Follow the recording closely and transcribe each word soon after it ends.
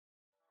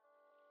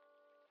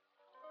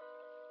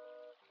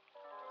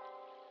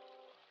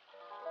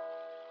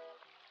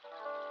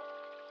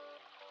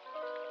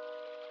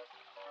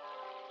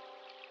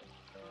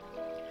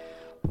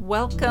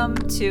Welcome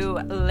to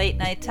Late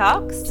Night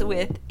Talks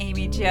with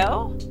Amy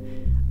Jo,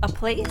 a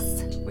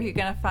place where you're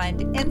going to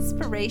find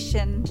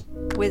inspiration,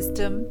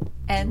 wisdom,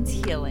 and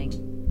healing.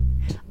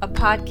 A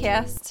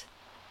podcast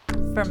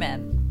for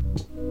men.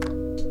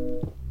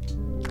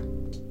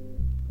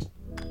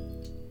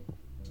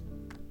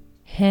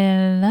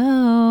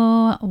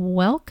 Hello,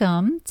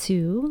 welcome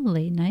to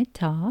Late Night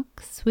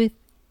Talks with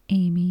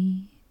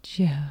Amy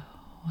Jo.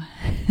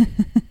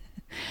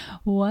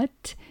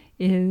 What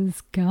is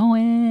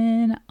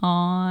going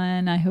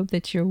on? I hope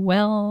that you're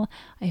well.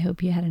 I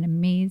hope you had an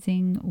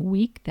amazing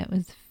week that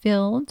was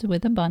filled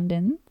with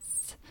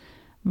abundance.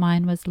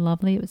 Mine was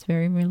lovely. It was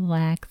very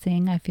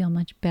relaxing. I feel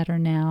much better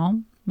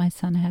now. My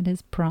son had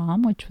his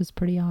prom, which was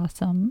pretty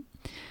awesome.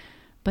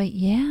 But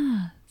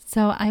yeah,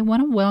 so I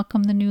want to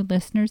welcome the new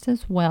listeners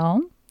as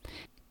well.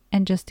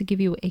 And just to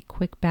give you a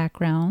quick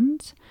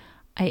background,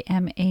 I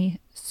am a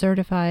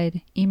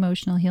certified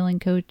emotional healing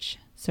coach,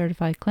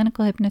 certified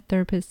clinical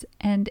hypnotherapist,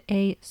 and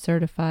a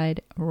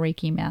certified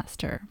Reiki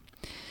master.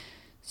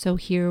 So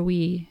here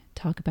we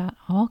talk about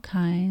all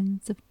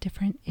kinds of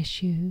different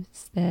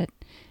issues that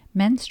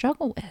men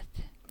struggle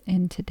with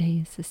in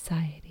today's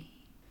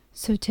society.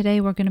 So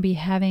today we're going to be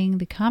having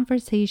the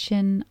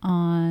conversation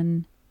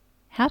on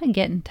how to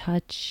get in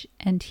touch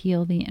and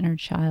heal the inner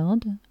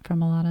child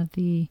from a lot of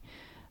the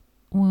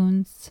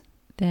wounds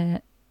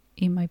that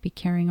you might be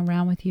carrying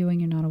around with you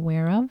and you're not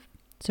aware of.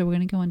 So we're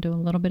going to go into a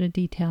little bit of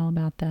detail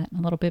about that in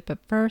a little bit. But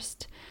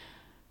first,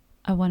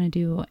 I want to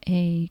do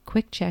a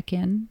quick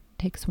check-in.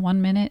 It takes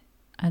 1 minute.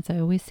 As I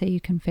always say,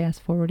 you can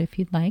fast forward if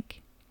you'd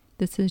like.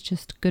 This is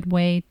just a good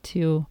way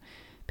to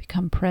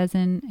become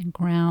present and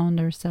ground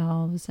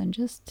ourselves and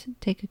just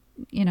take,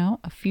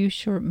 a few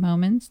short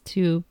moments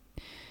to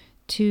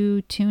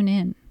tune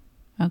in.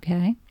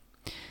 Okay?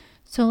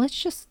 So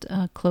let's just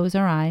close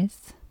our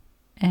eyes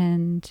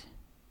and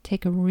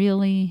take a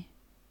really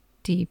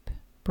deep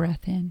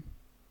breath in.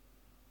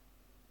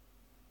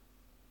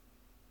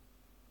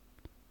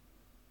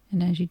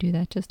 And as you do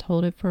that, just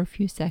hold it for a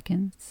few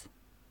seconds.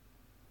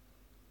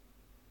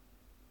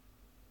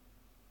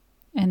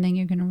 And then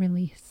you're going to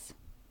release.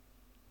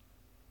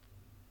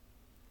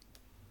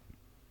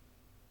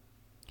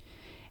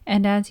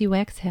 And as you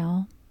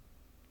exhale,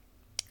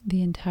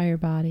 the entire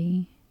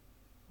body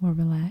will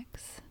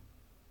relax.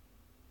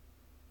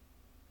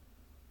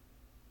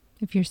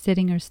 If you're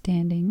sitting or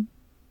standing,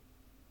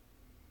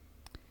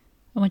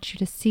 I want you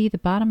to see the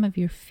bottom of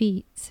your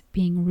feet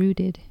being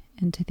rooted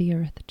into the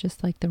earth,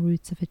 just like the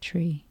roots of a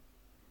tree.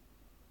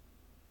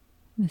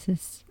 This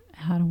is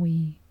how do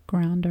we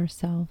ground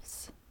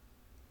ourselves.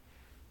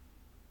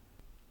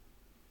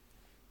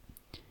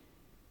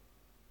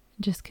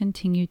 Just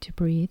continue to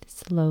breathe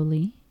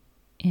slowly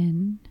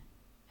in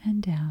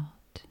and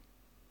out.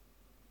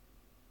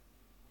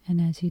 And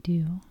as you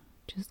do,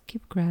 just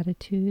give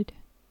gratitude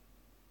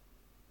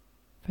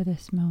for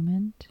this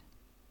moment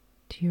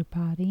to your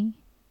body,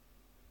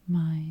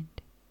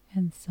 mind,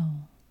 and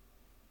soul.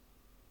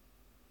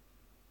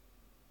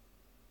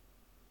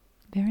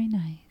 Very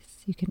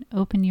nice. You can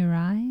open your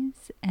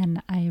eyes,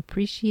 and I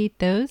appreciate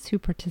those who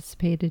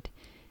participated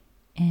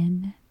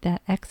in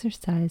that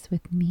exercise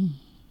with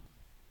me.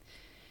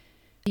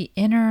 The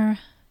inner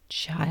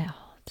child.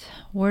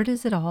 Where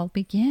does it all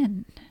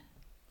begin?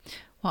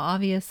 Well,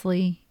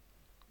 obviously,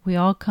 we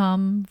all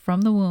come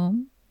from the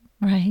womb,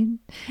 right?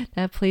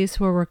 That place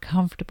where we're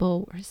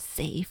comfortable, we're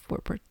safe, we're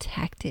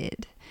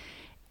protected.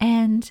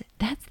 And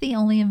that's the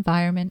only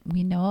environment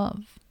we know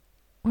of.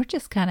 We're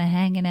just kind of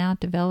hanging out,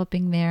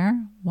 developing there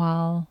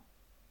while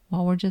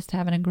we're just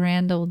having a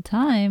grand old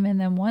time. And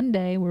then one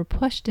day we're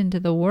pushed into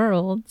the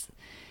world,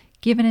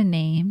 given a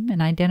name, an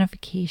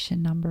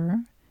identification number.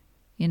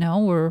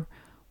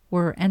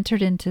 We're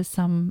entered into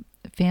some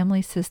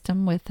family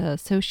system with a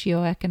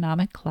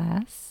socioeconomic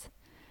class,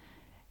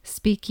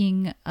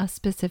 speaking a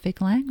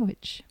specific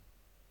language.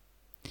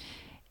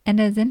 And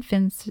as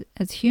infants,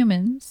 as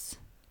humans,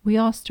 we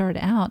all start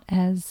out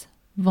as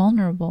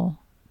vulnerable,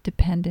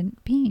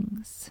 dependent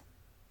beings.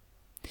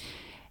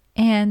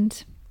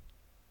 And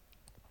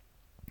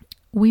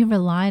we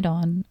relied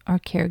on our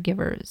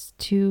caregivers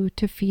to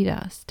feed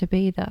us, to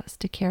bathe us,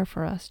 to care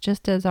for us,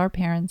 just as our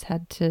parents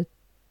had to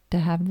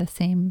have the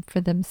same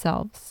for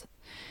themselves.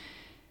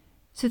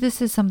 So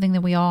this is something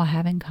that we all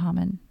have in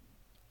common.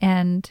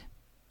 And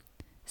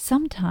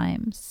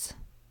sometimes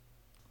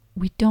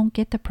we don't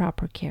get the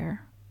proper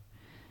care.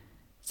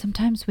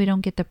 Sometimes we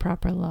don't get the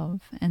proper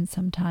love, and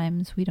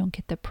sometimes we don't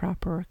get the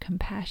proper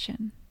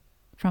compassion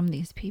from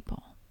these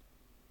people.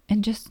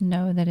 And just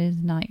know that it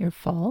is not your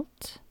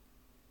fault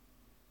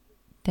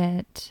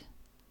that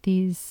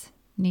these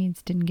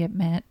needs didn't get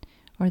met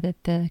or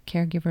that the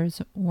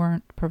caregivers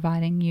weren't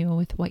providing you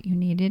with what you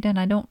needed. And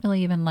I don't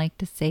really even like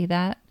to say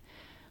that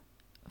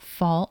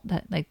fault,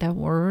 that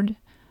word.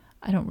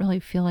 I don't really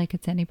feel like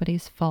it's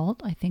anybody's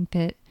fault. I think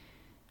that,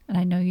 and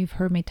I know you've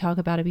heard me talk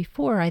about it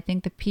before, I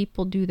think that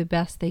people do the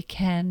best they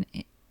can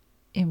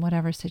in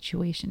whatever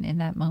situation in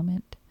that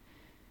moment.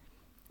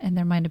 And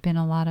there might have been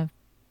a lot of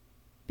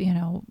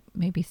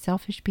maybe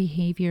selfish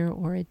behavior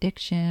or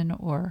addiction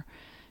or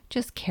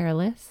just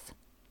careless,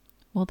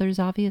 well, there's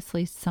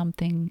obviously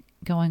something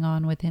going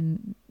on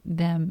within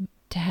them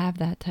to have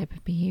that type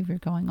of behavior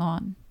going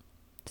on.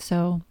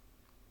 So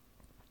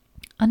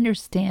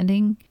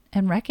understanding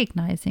and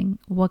recognizing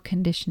what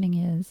conditioning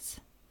is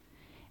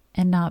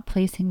and not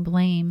placing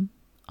blame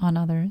on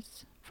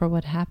others for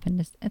what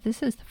happened,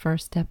 this is the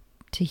first step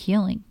to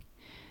healing,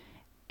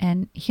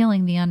 and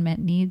healing the unmet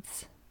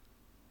needs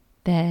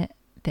that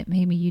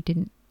maybe you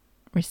didn't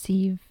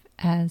receive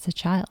as a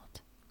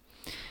child.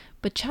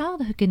 But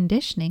childhood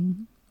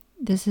conditioning,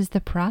 this is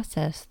the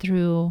process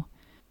through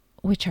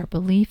which our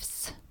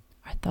beliefs,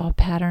 our thought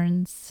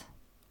patterns,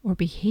 or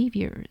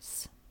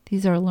behaviors,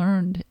 these are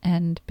learned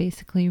and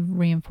basically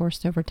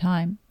reinforced over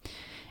time.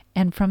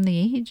 And from the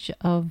age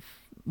of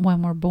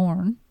when we're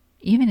born,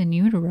 even in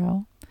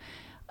utero,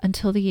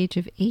 until the age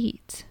of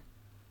 8,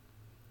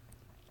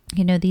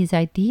 these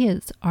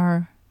ideas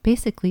are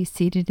basically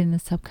seated in the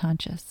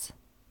subconscious.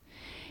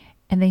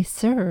 And they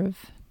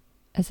serve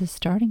as a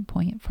starting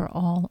point for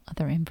all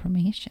other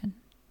information.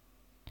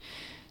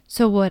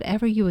 So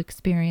whatever you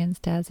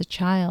experienced as a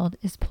child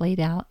is played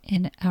out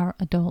in our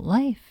adult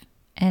life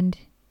and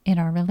in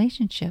our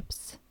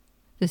relationships.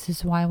 This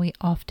is why we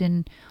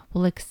often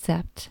will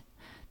accept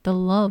the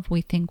love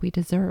we think we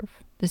deserve.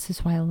 This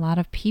is why a lot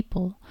of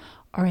people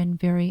are in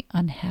very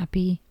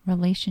unhappy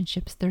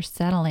relationships. They're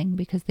settling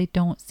because they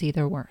don't see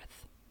their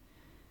worth.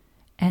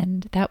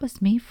 And that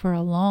was me for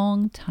a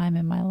long time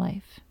in my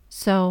life.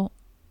 So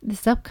the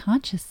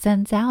subconscious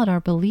sends out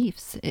our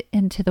beliefs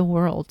into the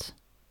world.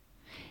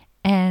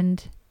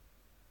 And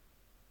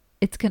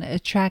it's going to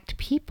attract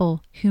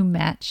people who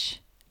match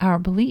our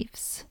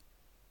beliefs.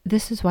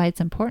 This is why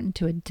it's important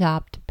to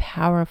adopt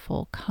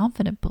powerful,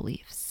 confident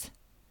beliefs.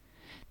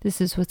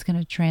 This is what's going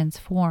to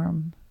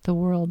transform the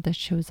world that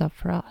shows up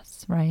for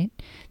us, right?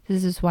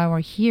 This is why we're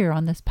here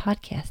on this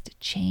podcast, to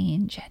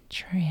change and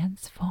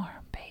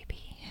transform,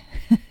 baby.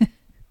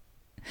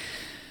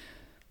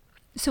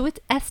 So it's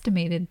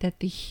estimated that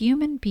the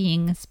human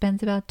being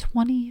spends about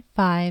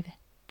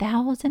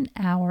 25,000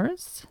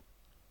 hours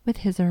with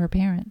his or her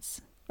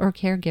parents or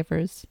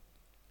caregivers.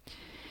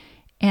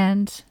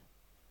 And,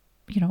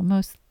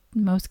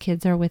 most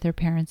kids are with their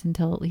parents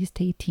until at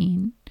least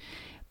 18.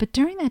 But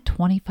during that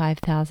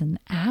 25,000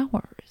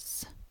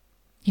 hours,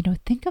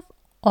 think of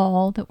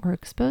all that we're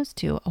exposed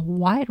to, a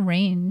wide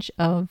range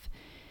of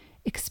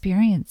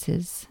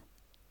experiences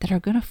that are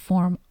going to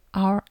form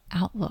our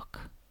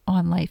outlook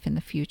on life in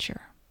the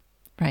future,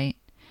 right?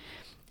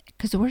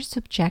 Because we're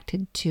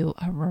subjected to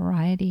a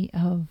variety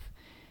of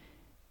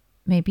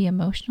maybe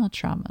emotional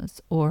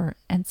traumas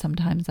and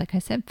sometimes, like I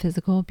said,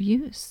 physical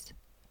abuse,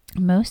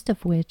 most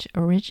of which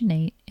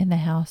originate in the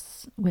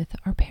house with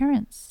our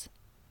parents.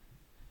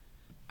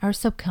 Our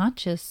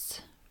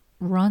subconscious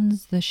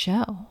runs the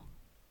show,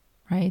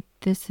 right?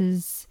 This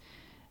is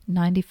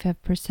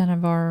 95%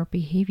 of our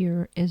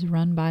behavior is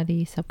run by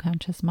the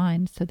subconscious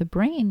mind. So the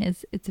brain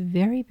it's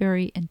very,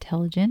 very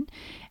intelligent,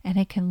 and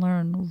it can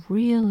learn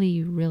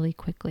really, really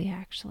quickly,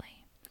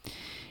 actually.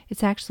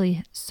 It's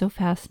actually so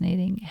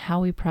fascinating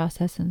how we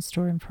process and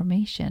store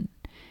information,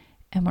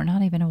 and we're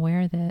not even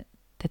aware that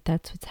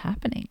that's what's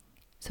happening.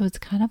 So it's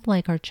kind of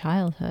like our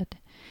childhood.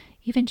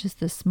 Even just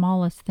the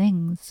smallest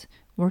things,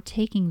 we're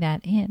taking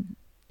that in,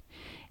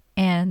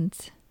 and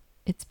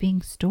it's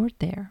being stored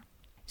there.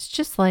 It's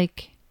just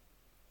like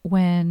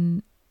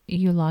when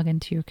you log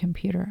into your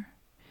computer.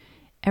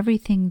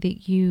 Everything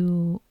that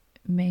you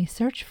may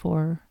search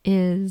for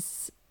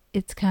it's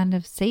kind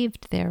of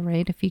saved there,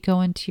 right? If you go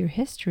into your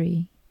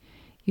history,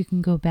 you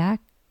can go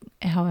back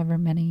however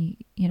many,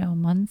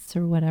 months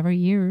or whatever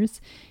years,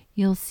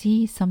 you'll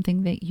see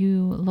something that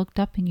you looked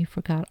up and you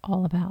forgot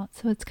all about.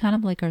 So it's kind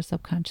of like our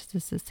subconscious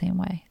is the same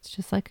way. It's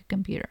just like a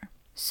computer.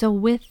 So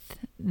with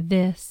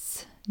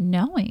this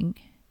knowing,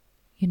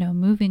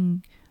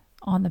 moving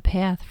on the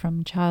path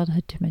from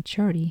childhood to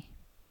maturity,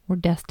 we're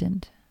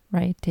destined,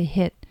 right, to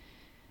hit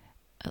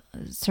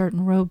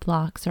certain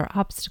roadblocks or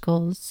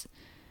obstacles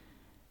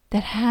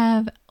that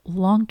have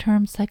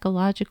long-term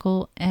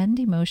psychological and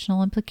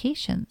emotional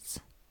implications.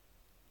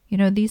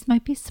 These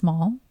might be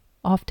small,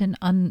 often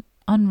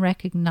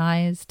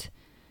unrecognized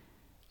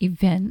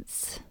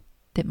events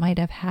that might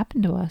have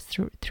happened to us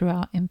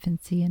throughout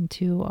infancy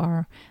into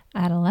our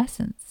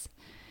adolescence.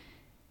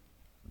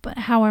 But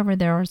however,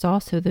 there is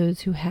also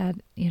those who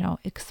had,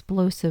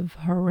 explosive,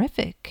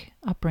 horrific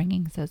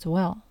upbringings as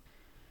well.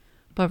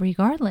 But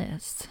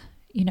regardless,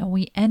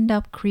 we end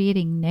up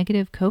creating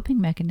negative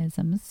coping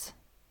mechanisms.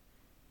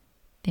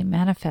 They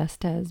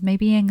manifest as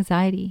maybe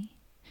anxiety,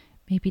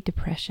 maybe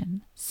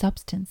depression,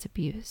 substance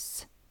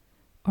abuse,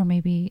 or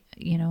maybe,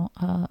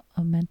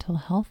 a mental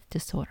health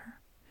disorder.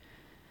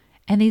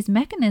 And these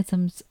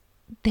mechanisms,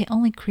 they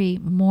only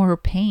create more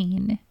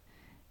pain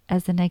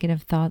as the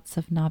negative thoughts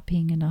of not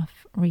being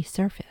enough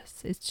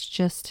resurface. It's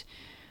just,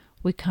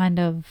 we kind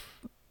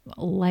of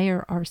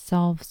layer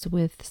ourselves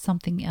with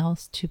something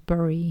else to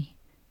bury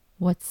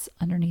what's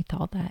underneath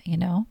all that,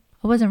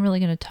 I wasn't really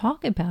going to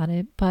talk about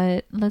it,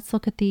 but let's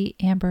look at the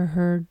Amber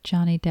Heard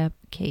Johnny Depp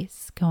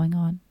case going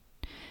on.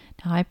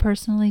 Now, I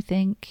personally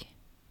think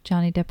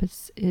Johnny Depp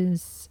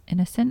is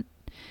innocent,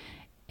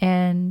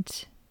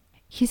 and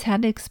he's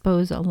had to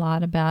expose a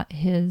lot about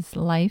his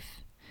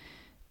life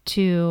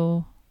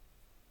to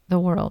the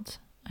world.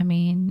 I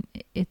mean,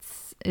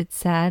 it's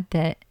sad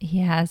that he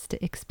has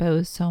to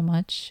expose so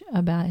much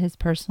about his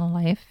personal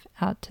life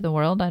out to the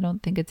world. I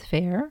don't think it's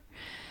fair.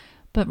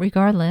 But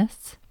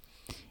regardless,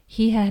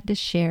 he had to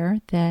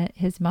share that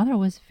his mother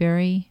was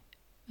very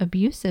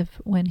abusive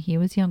when he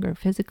was younger,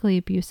 physically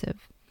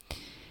abusive.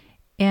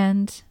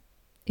 And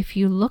if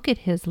you look at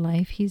his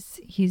life,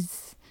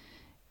 he's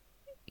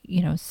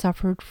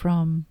suffered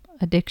from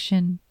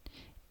addiction,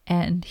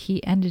 and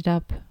he ended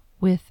up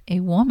with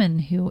a woman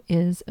who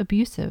is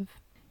abusive.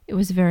 It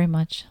was very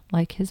much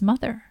like his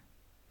mother.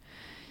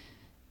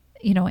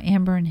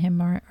 Amber and him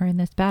are in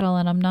this battle,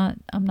 and I'm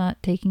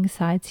not taking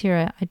sides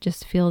here. I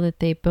just feel that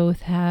they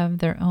both have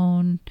their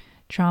own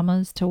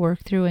traumas to work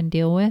through and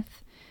deal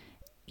with.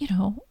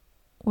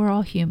 We're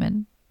all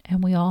human,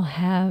 and we all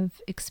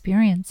have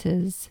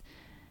experiences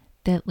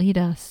that lead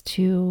us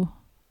to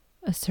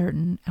a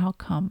certain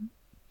outcome.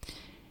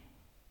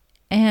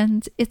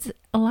 And it's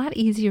a lot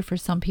easier for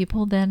some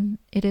people than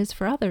it is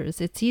for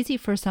others. It's easy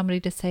for somebody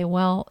to say,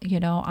 well,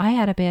 I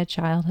had a bad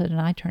childhood and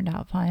I turned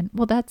out fine.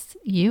 Well, that's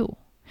you.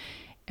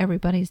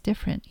 Everybody's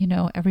different.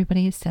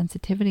 Everybody's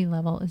sensitivity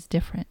level is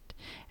different.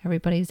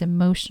 Everybody's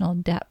emotional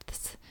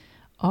depths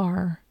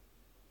are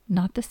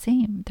not the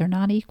same. They're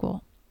not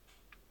equal.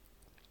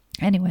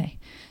 Anyway,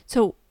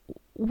 so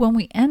when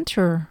we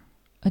enter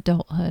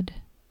adulthood,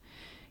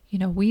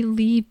 we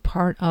leave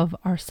part of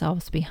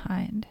ourselves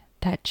behind,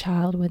 that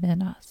child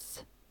within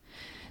us.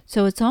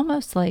 So it's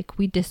almost like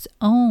we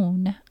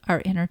disown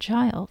our inner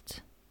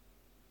child,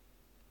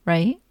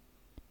 right?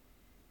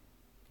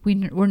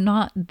 We're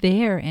not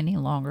there any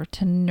longer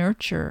to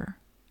nurture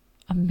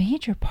a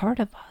major part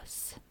of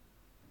us.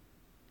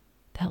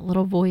 That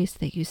little voice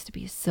that used to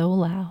be so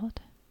loud,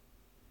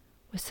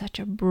 with such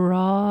a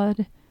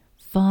broad,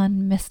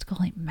 fun, mystical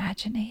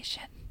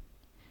imagination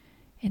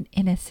and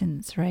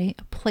innocence, right?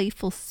 A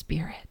playful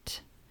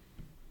spirit.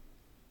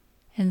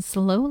 And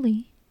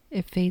slowly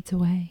it fades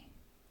away,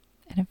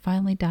 and it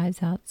finally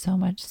dies out, so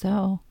much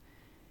so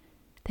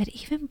that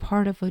even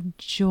part of a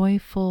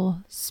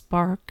joyful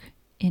spark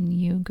in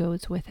you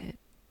goes with it,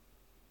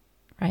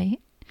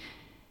 right?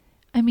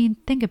 I mean,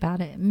 think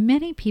about it.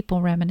 Many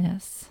people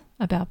reminisce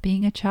about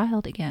being a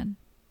child again,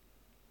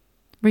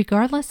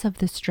 regardless of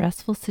the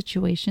stressful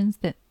situations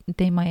that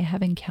they might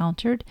have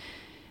encountered.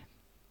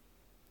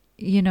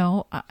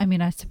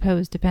 I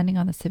suppose depending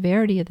on the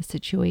severity of the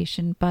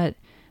situation, but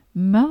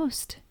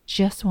most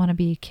just want to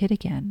be a kid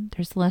again.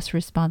 There's less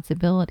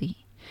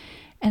responsibility.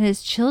 And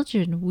as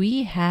children,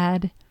 we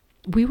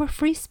were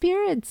free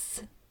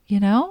spirits,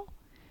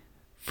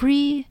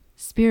 free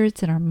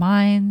spirits in our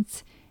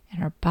minds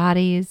and our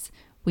bodies.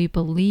 We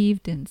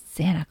believed in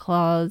Santa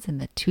Claus and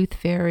the Tooth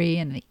Fairy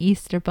and the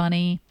Easter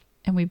Bunny,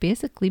 and we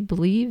basically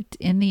believed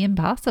in the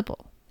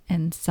impossible.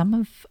 And some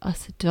of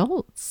us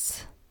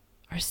adults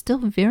are still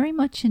very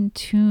much in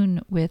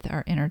tune with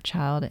our inner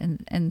child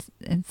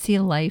and see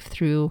life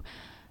through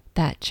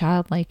that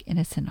childlike,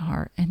 innocent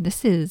heart. And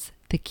this is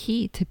the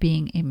key to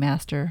being a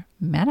master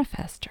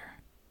manifester.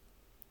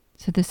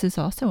 So this is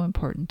also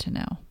important to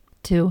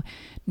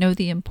know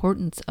the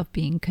importance of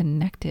being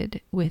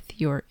connected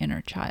with your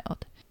inner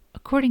child.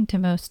 According to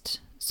most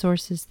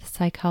sources, the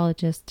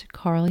psychologist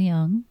Carl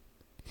Jung,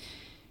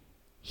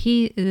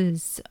 he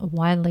is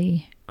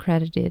widely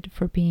credited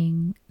for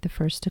being the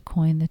first to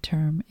coin the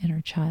term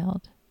inner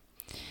child.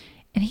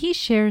 And he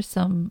shares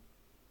some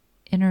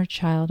inner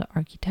child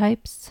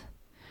archetypes.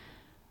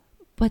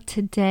 But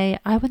today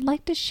I would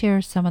like to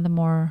share some of the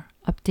more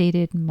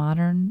updated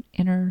modern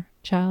inner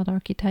child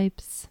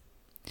archetypes.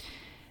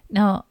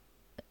 Now,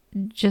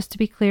 just to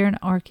be clear, an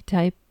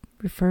archetype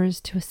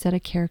refers to a set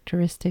of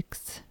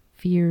characteristics,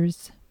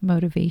 fears,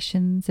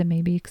 motivations, and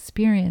maybe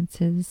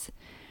experiences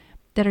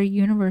that are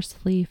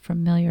universally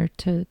familiar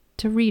to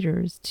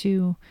readers,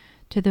 to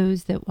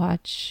those that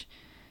watch.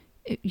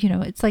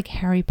 It's like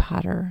Harry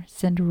Potter,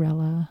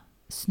 Cinderella,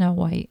 Snow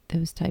White,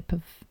 those type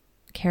of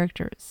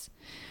characters.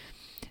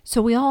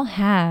 So we all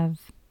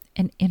have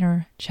an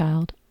inner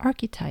child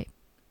archetype.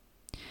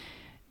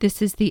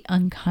 This is the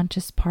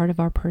unconscious part of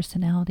our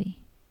personality,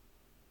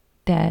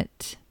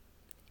 that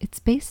it's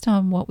based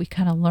on what we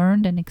kind of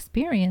learned and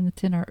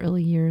experienced in our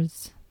early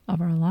years of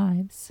our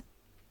lives.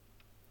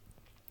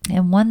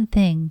 And one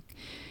thing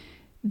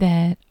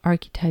that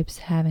archetypes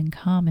have in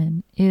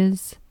common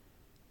is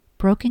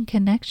broken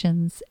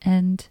connections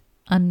and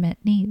unmet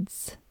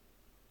needs.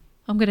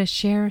 I'm going to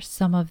share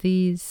some of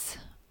these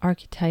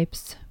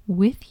archetypes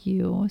with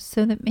you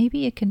so that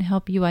maybe it can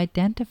help you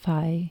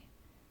identify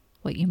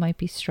what you might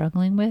be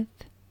struggling with,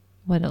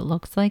 what it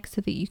looks like,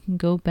 so that you can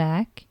go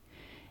back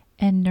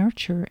and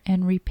nurture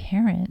and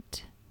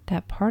reparent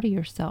that part of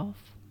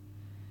yourself.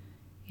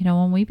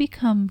 When we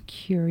become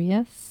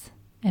curious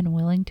and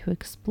willing to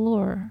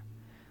explore,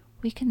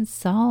 we can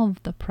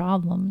solve the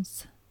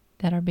problems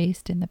that are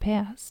based in the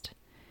past.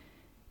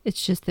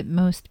 It's just that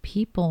most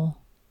people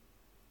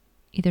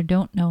either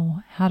don't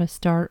know how to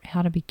start,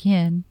 how to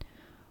begin,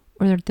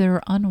 or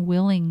they're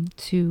unwilling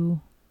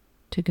to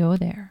go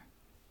there.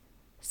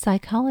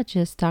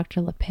 Psychologist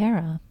Dr.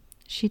 LaPera,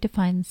 she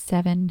defines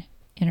 7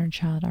 inner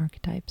child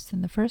archetypes.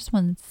 And the first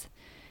one's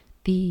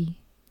the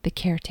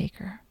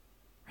caretaker,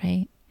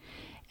 right?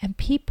 And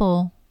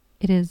people,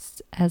 it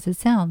is as it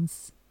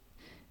sounds,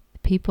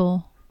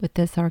 people with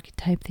this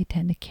archetype, they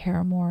tend to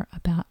care more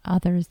about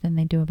others than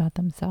they do about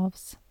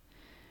themselves,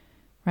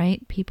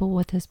 right? People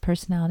with this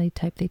personality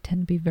type, they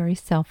tend to be very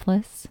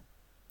selfless.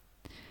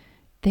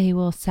 They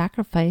will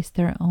sacrifice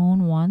their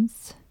own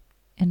wants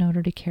in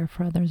order to care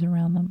for others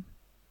around them.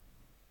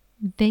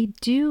 They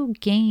do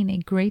gain a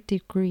great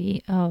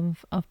degree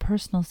of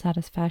personal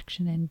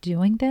satisfaction in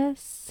doing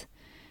this,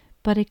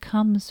 but it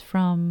comes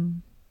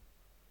from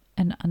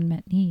an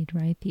unmet need,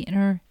 right? The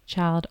inner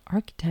child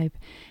archetype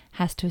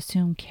has to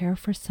assume care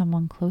for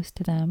someone close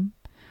to them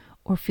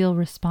or feel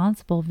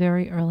responsible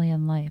very early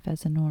in life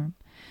as a norm.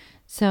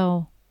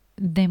 So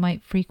they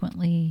might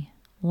frequently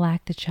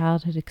lack the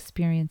childhood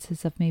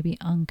experiences of maybe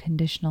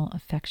unconditional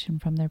affection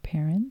from their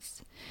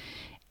parents,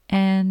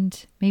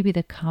 and maybe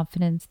the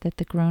confidence that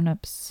the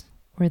grown-ups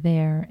were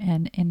there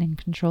and in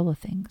control of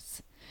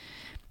things.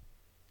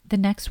 The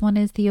next one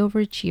is the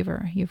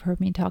overachiever. You've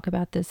heard me talk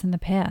about this in the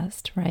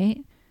past,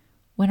 right?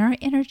 When our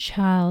inner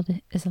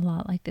child is a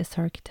lot like this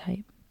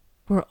archetype,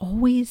 we're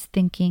always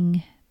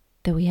thinking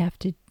that we have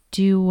to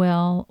do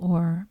well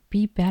or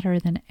be better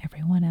than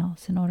everyone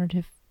else in order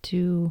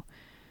to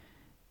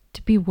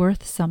be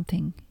worth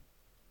something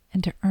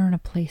and to earn a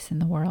place in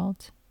the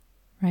world,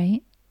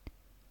 right?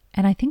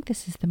 And I think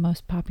this is the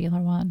most popular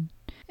one.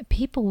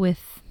 People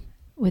with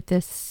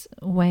this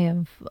way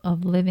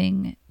of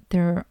living,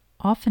 they're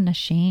often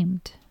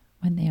ashamed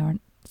when they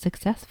aren't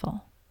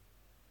successful.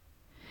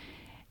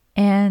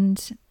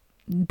 And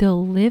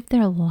they'll live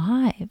their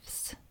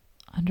lives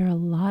under a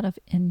lot of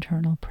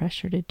internal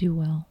pressure to do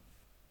well.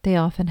 They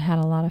often had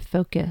a lot of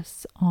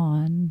focus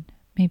on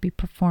maybe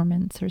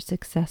performance or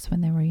success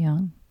when they were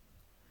young,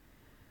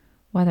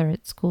 whether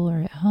at school or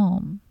at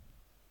home,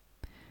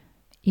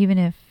 even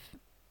if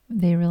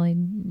they really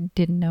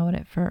didn't know it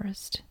at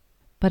first.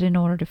 But in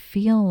order to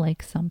feel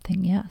like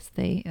something, yes,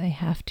 they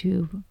have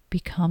to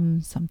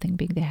become something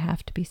big. They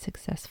have to be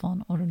successful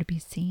in order to be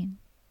seen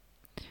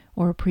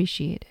or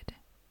appreciated.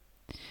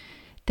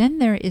 Then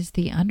there is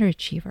the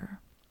underachiever.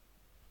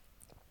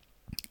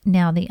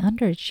 Now, the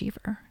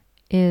underachiever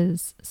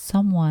is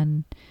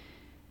someone,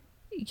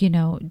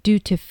 due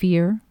to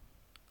fear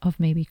of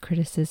maybe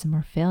criticism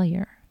or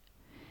failure,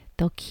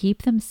 they'll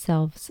keep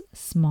themselves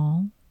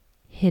small,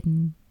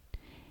 hidden,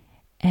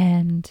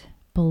 and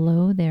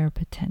below their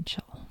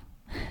potential.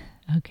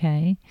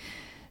 Okay?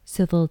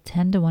 So they'll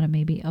tend to want to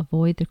maybe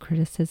avoid the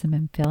criticism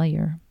and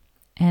failure.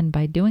 And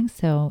by doing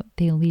so,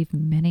 they leave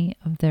many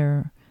of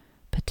their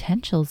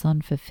potentials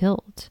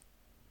unfulfilled.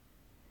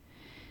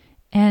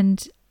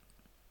 And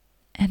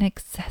an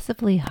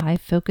excessively high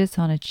focus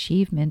on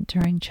achievement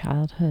during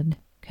childhood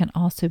can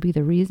also be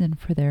the reason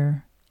for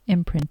their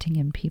imprinting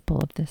in people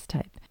of this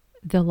type.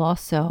 They'll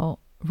also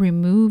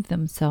remove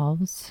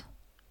themselves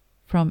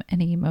from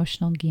any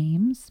emotional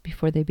games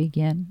before they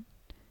begin,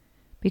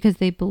 because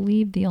they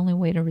believe the only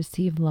way to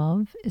receive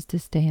love is to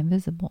stay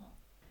invisible.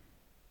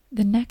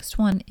 The next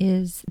one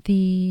is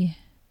the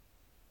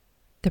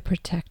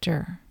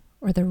protector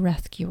or the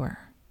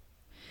rescuer.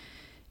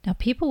 Now,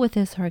 people with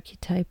this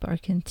archetype are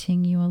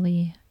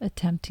continually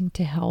attempting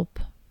to help,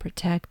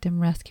 protect,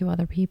 and rescue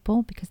other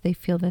people because they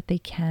feel that they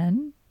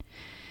can,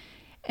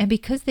 and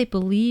because they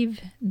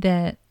believe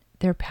that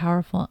they're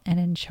powerful and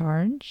in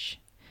charge.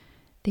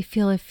 They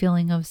feel a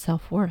feeling of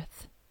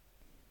self-worth.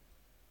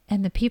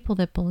 And the people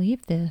that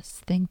believe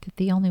this think that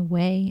the only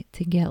way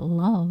to get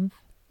love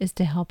is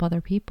to help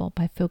other people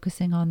by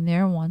focusing on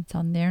their wants,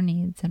 on their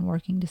needs, and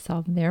working to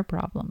solve their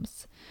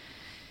problems.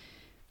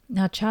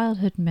 Now,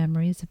 childhood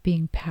memories of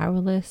being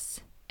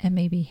powerless and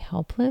maybe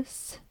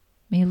helpless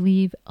may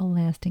leave a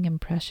lasting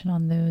impression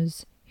on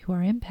those who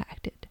are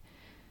impacted.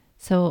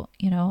 So,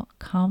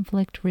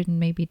 conflict-ridden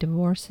maybe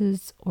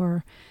divorces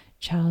or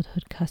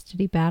childhood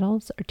custody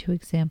battles are 2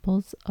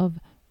 examples of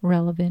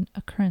relevant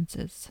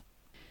occurrences.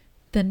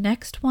 The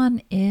next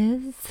one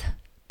is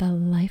the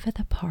life of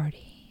the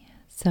party.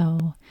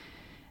 So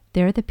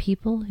they're the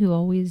people who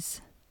always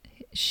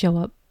show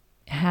up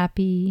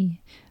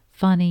happy,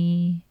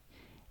 funny,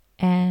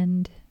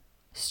 and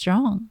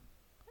strong.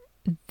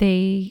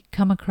 They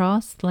come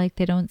across like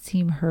they don't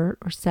seem hurt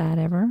or sad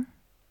ever,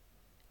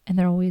 and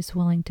they're always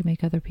willing to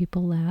make other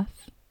people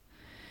laugh.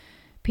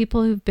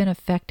 People who've been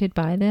affected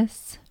by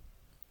this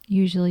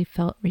usually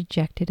felt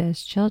rejected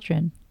as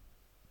children,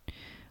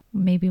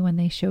 maybe when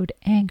they showed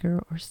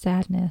anger or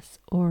sadness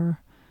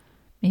or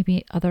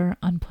maybe other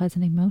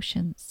unpleasant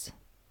emotions.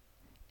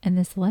 And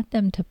this led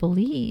them to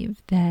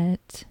believe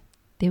that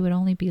they would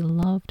only be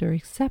loved or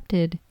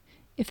accepted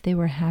if they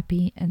were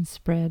happy and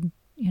spread,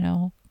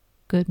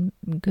 good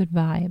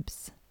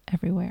vibes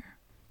everywhere.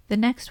 The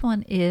next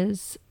one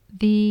is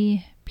the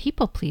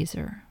people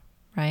pleaser,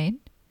 right?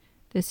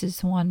 This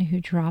is one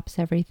who drops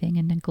everything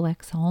and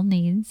neglects all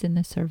needs in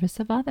the service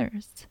of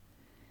others.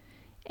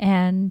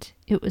 And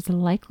it was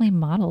likely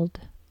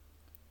modeled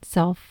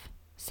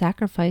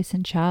self-sacrifice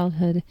in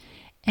childhood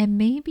and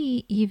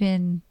maybe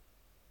even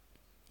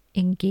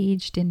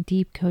engaged in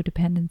deep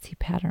codependency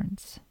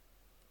patterns,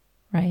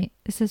 right?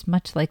 This is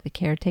much like the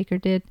caretaker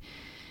did.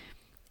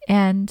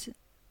 And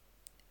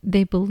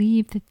they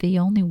believe that the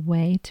only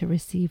way to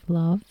receive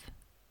love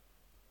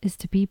is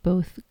to be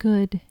both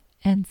good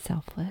and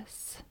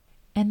selfless.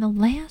 And the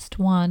last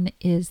one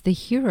is the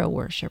hero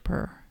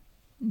worshiper.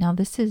 Now,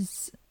 this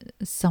is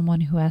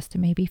someone who has to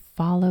maybe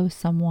follow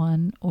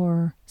someone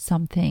or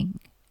something,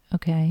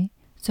 okay?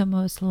 So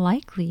most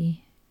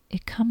likely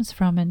it comes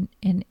from an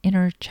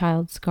inner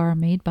child scar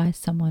made by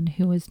someone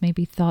who was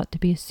maybe thought to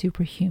be a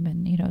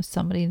superhuman,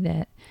 somebody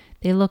that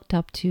they looked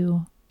up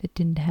to that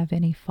didn't have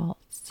any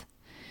faults.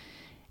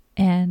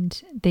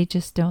 And they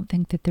just don't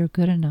think that they're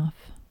good enough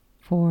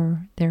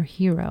for their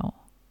hero,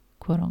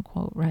 quote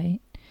unquote, right?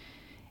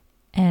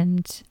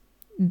 And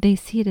they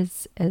see it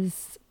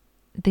as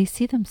they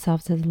see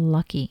themselves as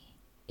lucky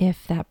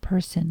if that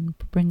person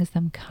brings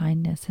them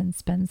kindness and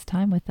spends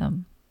time with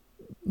them.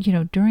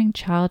 During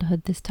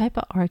childhood, this type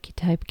of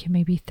archetype can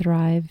maybe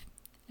thrive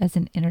as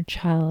an inner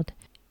child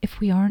if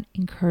we aren't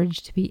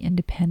encouraged to be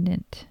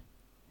independent,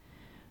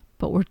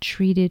 but we're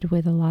treated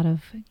with a lot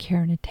of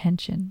care and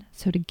attention.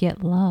 So to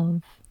get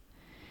love,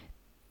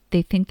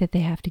 they think that they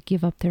have to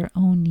give up their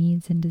own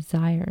needs and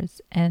desires,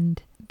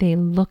 and they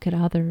look at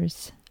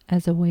others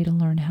as a way to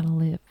learn how to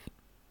live,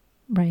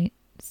 right?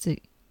 So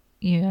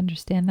you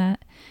understand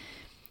that?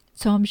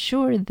 So I'm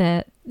sure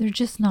that they're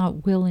just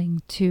not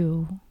willing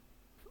to,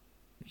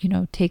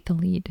 take the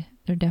lead.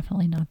 They're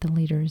definitely not the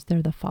leaders.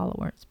 They're the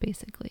followers,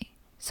 basically.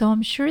 So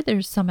I'm sure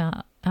there's some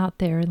out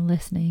there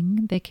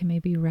listening that can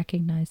maybe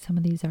recognize some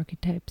of these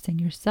archetypes in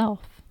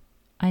yourself.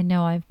 I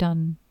know I've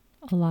done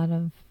a lot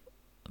of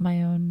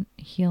my own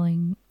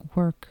healing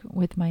work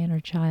with my inner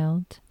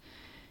child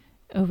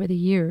over the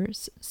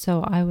years,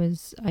 so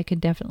I could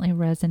definitely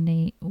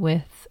resonate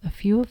with a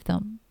few of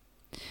them.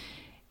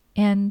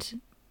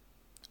 And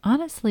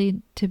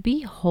honestly, to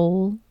be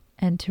whole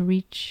and to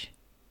reach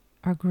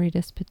our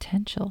greatest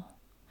potential,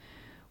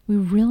 we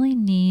really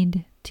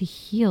need to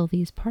heal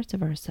these parts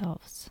of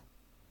ourselves,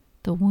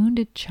 the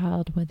wounded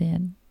child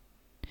within.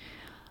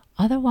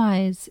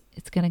 Otherwise,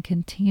 it's going to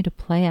continue to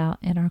play out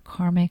in our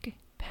karmic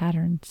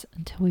patterns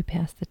until we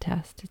pass the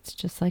test. It's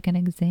just like an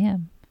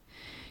exam.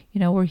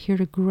 We're here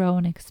to grow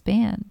and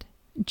expand.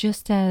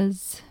 Just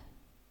as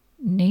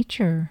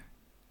nature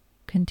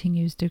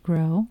continues to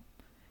grow,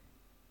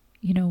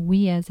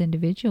 we as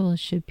individuals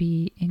should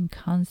be in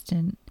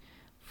constant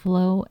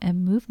flow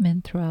and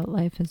movement throughout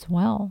life as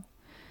well.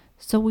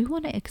 So we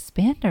want to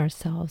expand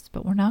ourselves,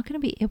 but we're not going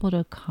to be able to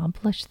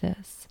accomplish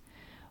this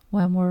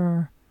when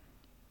we're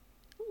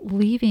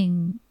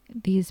leaving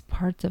these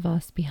parts of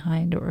us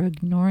behind or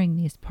ignoring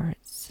these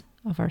parts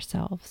of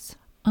ourselves.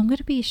 I'm going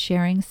to be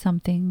sharing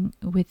something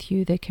with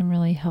you that can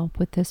really help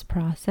with this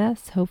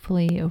process,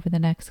 hopefully over the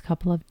next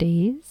couple of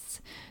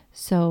days.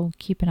 So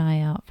keep an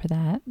eye out for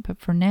that. But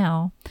for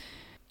now,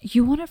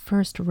 you want to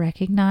first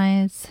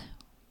recognize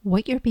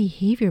what your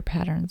behavior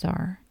patterns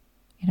are.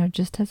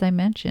 Just as I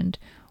mentioned,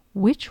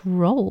 which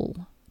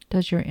role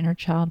does your inner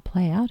child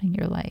play out in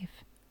your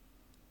life?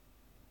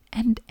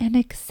 And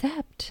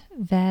accept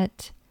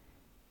that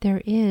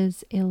there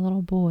is a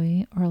little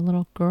boy or a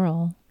little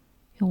girl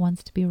who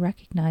wants to be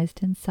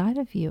recognized inside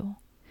of you.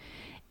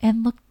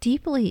 And look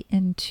deeply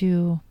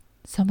into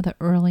some of the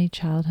early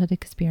childhood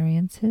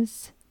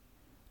experiences,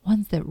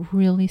 ones that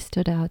really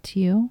stood out to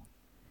you,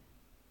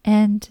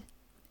 and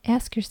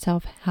ask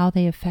yourself how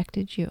they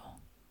affected you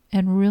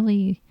and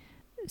really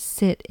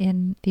sit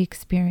in the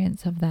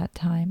experience of that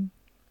time.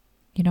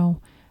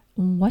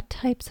 What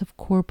types of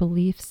core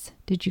beliefs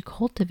did you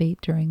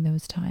cultivate during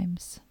those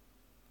times?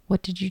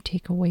 What did you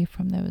take away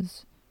from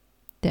those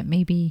that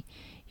maybe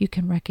you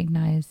can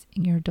recognize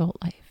in your adult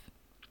life?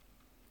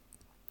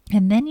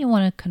 And then you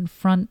want to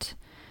confront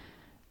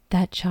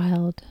that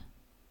child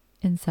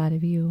inside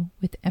of you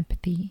with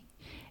empathy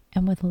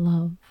and with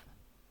love,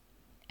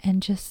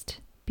 and just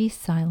be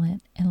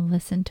silent and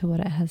listen to what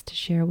it has to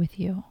share with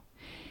you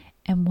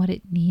and what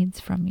it needs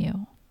from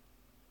you.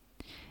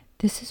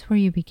 This is where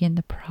you begin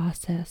the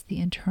process, the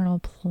internal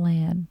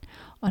plan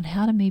on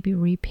how to maybe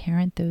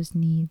reparent those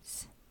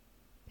needs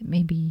that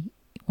maybe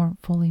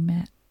weren't fully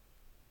met.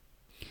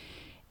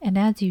 And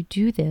as you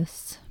do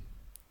this,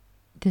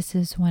 this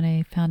is when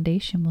a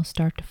foundation will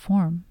start to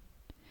form,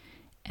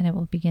 and it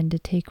will begin to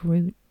take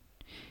root,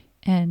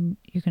 and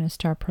you're going to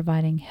start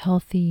providing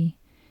healthy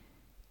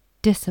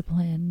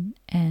discipline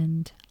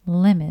and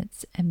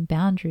limits and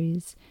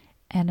boundaries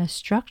and a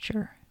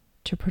structure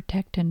to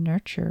protect and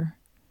nurture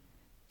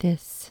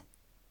this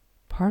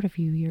part of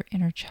you, your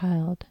inner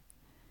child,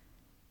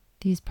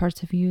 these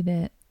parts of you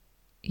that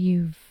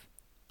you've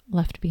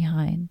left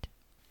behind.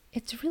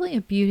 It's really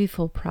a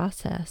beautiful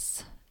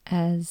process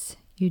as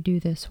you do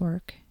this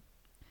work.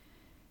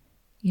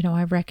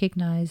 I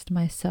recognized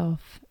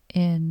myself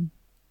in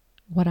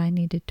what I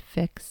needed to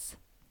fix.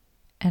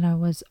 And I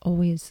was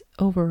always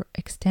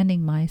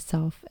overextending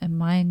myself, and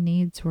my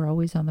needs were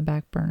always on the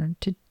back burner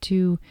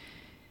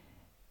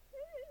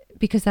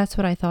because that's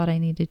what I thought I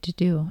needed to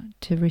do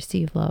to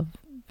receive love,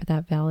 for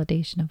that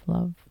validation of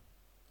love.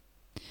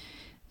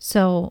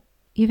 So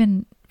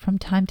even from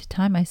time to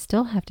time, I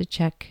still have to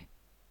check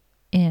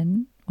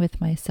in with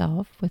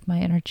myself, with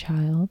my inner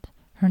child.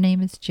 Her name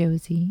is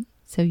Josie.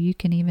 So you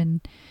can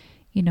even,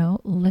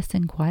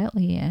 listen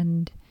quietly,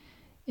 and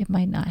it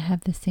might not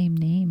have the same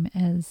name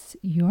as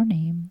your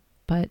name,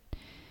 but,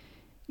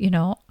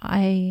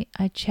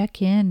 I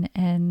check in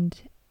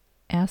and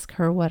ask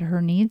her what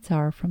her needs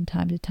are from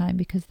time to time,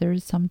 because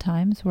there's some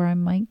times where I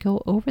might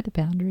go over the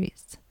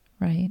boundaries,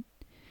 right?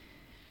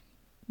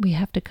 We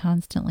have to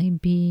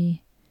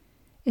constantly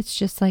it's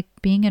just like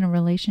being in a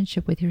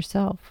relationship with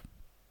yourself.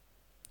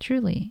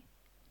 Truly.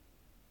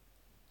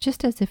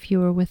 Just as if you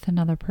were with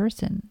another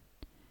person.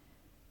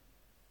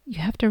 You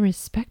have to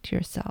respect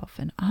yourself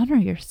and honor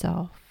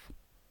yourself.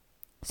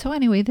 So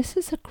anyway, this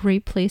is a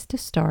great place to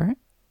start.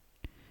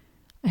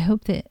 I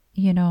hope that,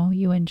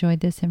 you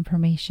enjoyed this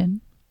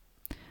information.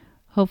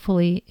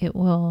 Hopefully it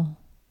will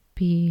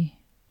be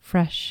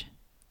fresh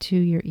to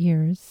your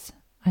ears.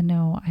 I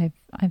know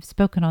I've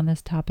spoken on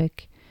this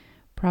topic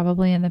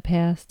probably in the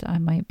past. I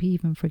might be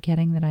even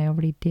forgetting that I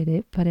already did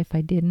it, but if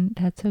I didn't,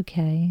 that's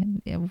okay.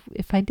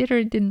 If I did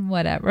or didn't,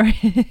 whatever.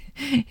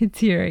 It's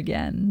here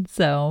again.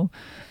 So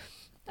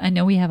I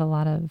know we have a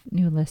lot of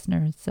new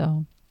listeners,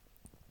 so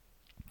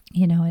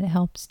it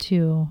helps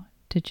to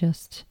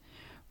just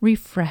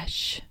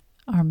refresh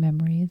our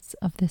memories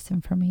of this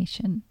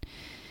information.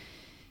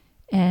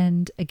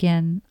 And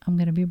again, I'm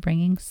going to be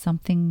bringing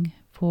something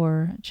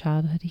for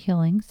childhood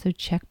healing, so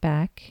check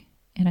back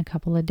in a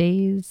couple of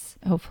days,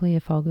 hopefully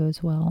if all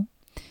goes well.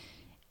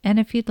 And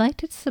if you'd like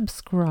to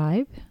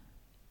subscribe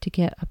to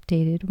get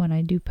updated when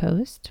I do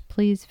post,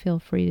 please feel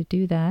free to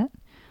do that.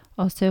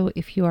 Also,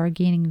 if you are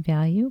gaining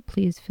value,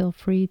 please feel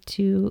free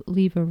to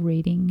leave a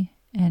rating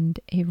and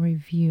a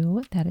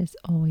review. That is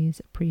always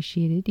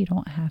appreciated. You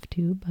don't have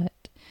to,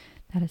 but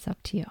that is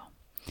up to you.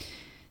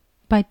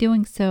 By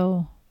doing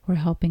so, we're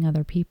helping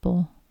other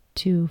people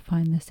to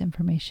find this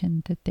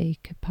information that they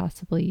could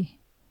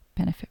possibly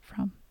benefit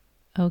from.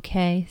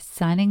 Okay,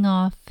 signing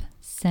off,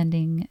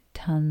 sending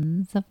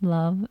tons of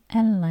love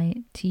and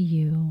light to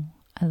you.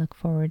 I look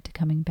forward to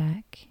coming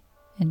back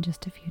in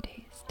just a few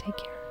days. Take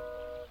care.